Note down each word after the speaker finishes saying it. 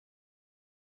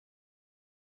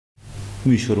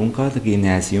Műsorunkat a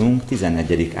Gimnázium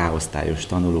 11. A-osztályos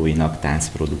tanulóinak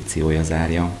táncprodukciója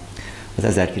zárja. Az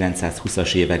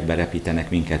 1920-as években repítenek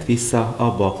minket vissza,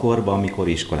 abba a korba, amikor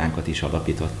iskolánkat is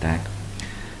alapították.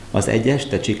 Az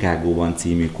este Chicagóban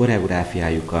című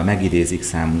koreográfiájukkal megidézik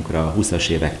számunkra a 20-as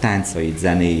évek táncait,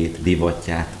 zenéjét,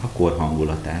 divatját, a kor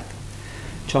hangulatát.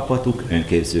 Csapatuk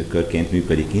önképzőkörként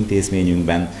működik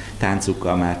intézményünkben,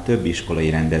 táncukkal már több iskolai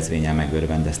rendezvényen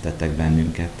megörvendeztettek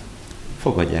bennünket.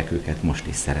 Fogadják őket most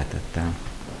is szeretettel.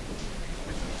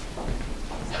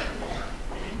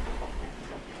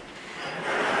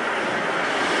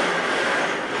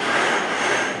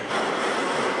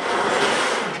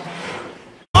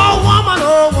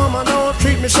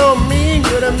 Treat me so mean,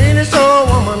 you're the meanest old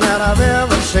woman that I've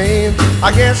ever seen.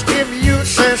 I guess if you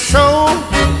say so,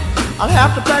 I'll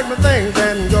have to pack my things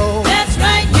and go. That's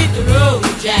right, hit the road,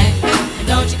 Jack, and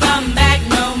don't you come back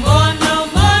no more, no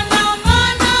more, no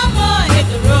more, no more. Hit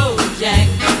the road, Jack,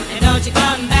 and don't you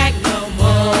come back no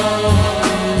more.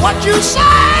 What you say?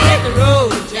 Hit the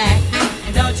road, Jack,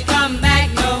 and don't you come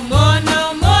back no more,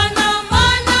 no more, no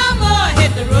more, no more.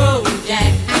 Hit the road,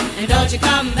 Jack, and don't you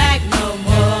come back no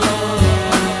more.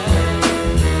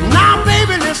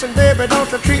 Listen, baby,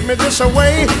 don't you treat me this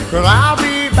away, 'cause I'll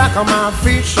be back on my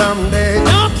feet someday.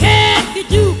 Don't care if you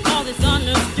do, 'cause it's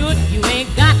understood. You ain't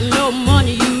got no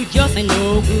money, you just ain't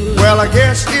no good. Well, I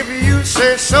guess if you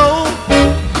say so,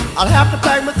 I'll have to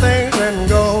pack my things and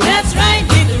go. That's right,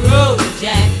 hit the road,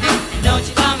 Jack, and don't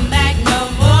you come back no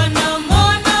more, no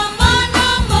more, no more, no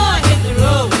more. Hit the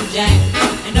road, Jack,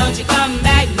 and don't you come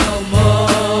back no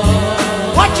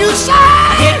more. What you say?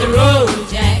 Hit the road,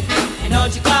 Jack, and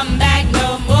don't you come back no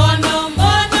more, no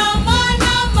more, no more,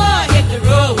 no more. Hit the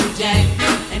road, Jack,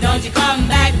 and don't you come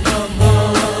back no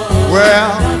more.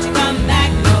 Well, don't you come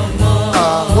back no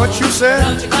more. What you said?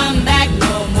 Don't you come back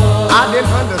no more. I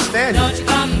didn't understand Don't you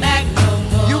come back no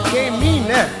more. You can't mean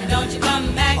that. And don't you come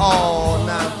back no Oh, more.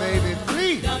 now, baby,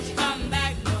 please. Don't you come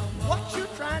back no more. What you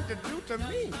trying to do to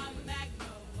me? Come back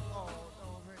no more. Oh,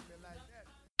 don't hurt me like that.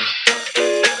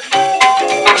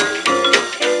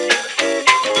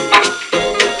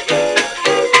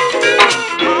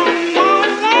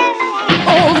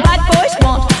 All the bad boys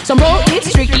want some more,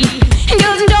 it's tricky. And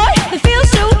girls enjoy, they feel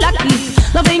so lucky.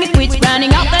 Loving it quits,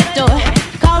 running out that door.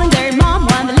 Calling their mom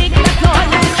while they lick that floor.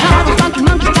 How the funky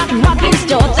monkeys got them rocking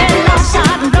stores. They're lost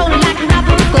side and rolling like a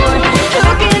rapper core. Who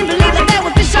can believe that there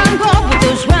would be some gold with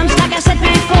those drums like I said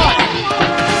before?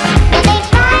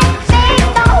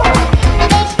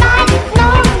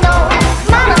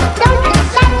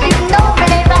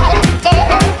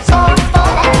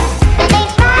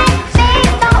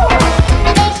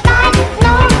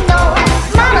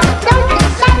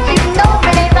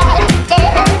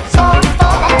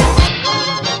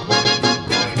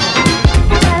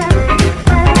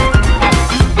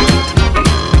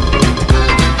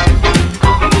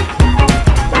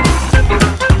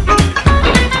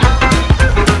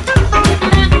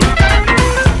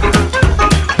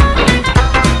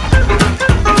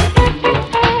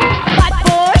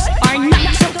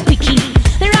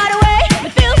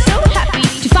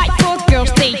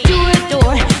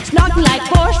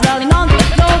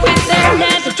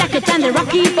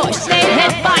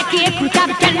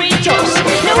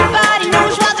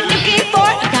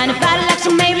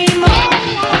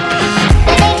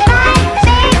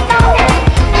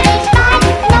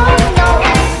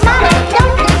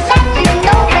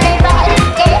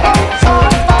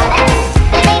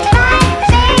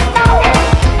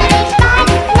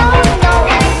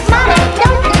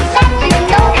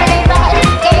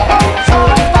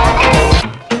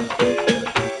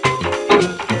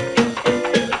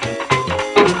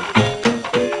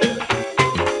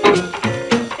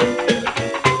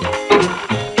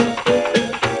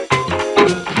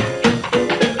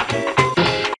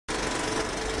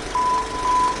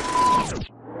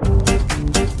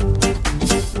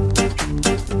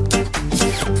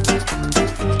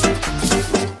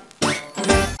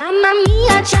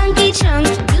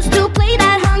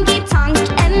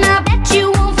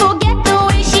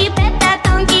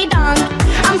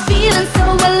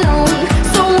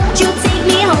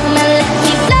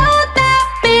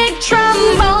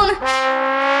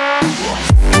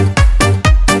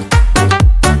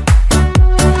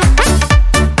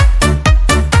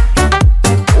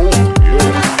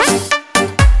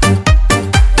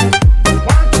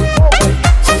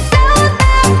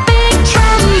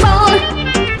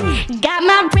 Got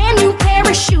my brand new pair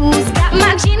of shoes, got my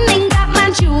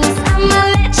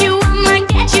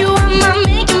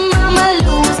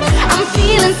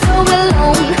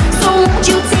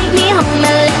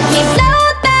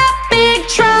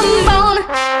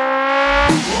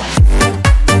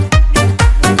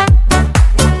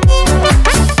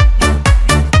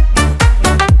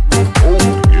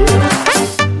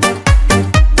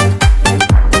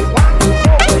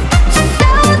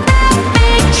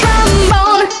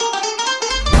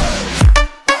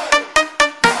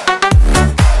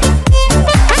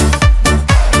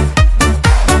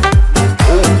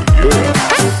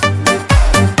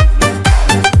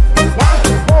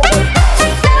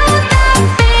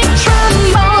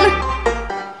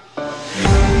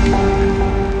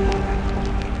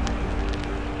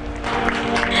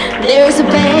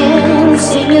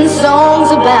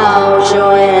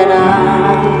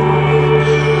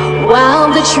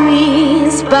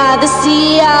breeze by the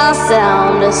sea, I'll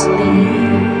sound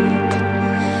asleep.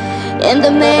 And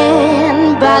the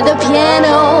man by the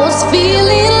piano's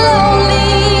feeling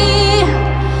lonely.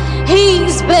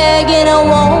 He's begging, oh,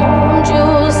 won't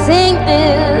you sing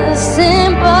this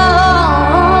simple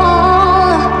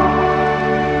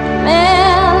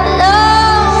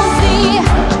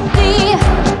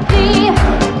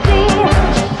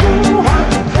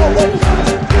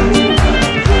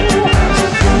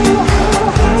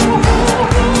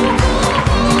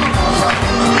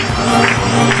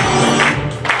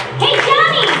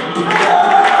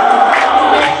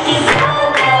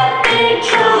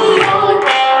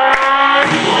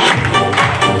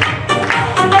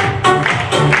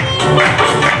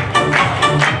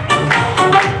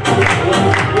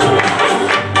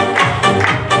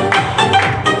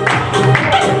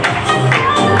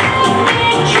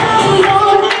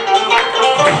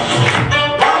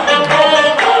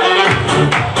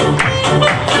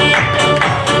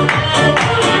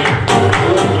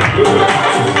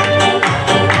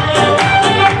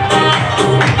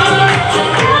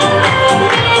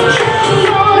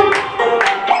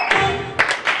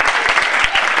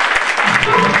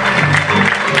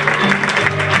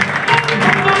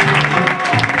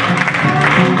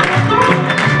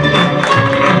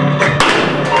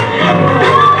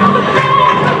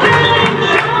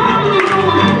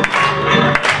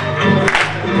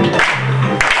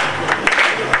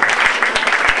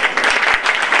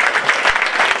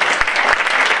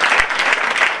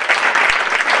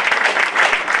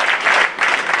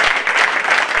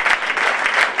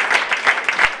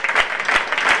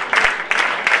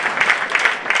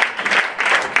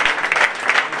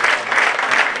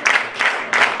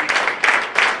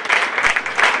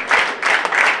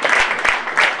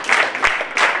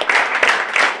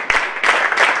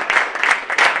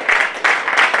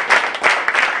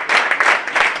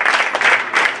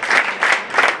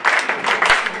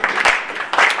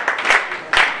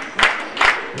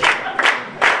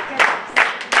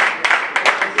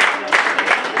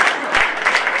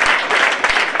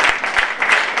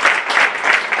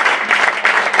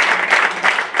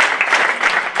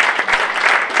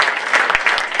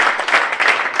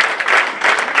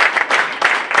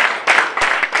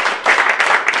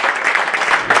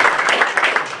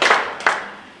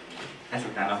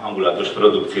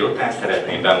produkció után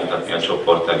szeretném bemutatni a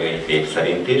csoporttagjait név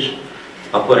szerint is.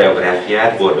 A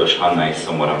koreográfiát Gordos Hanna és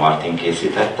Szomora Martin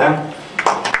készítette.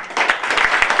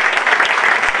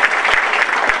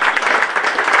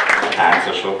 A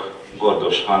táncosok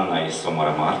Gordos Hanna és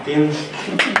Szomora Martin,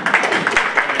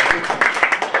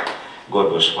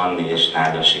 Gordos Fanni és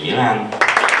Nádasi Milán,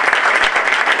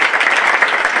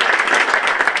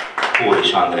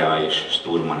 Pólis Andrea és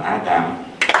Sturman Ádám,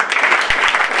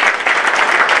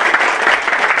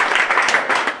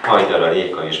 Hajdara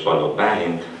Réka és Balogh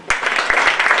Bálint,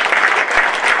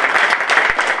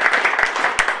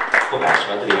 Kovács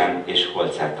Adrián és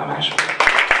Holcár Tamás.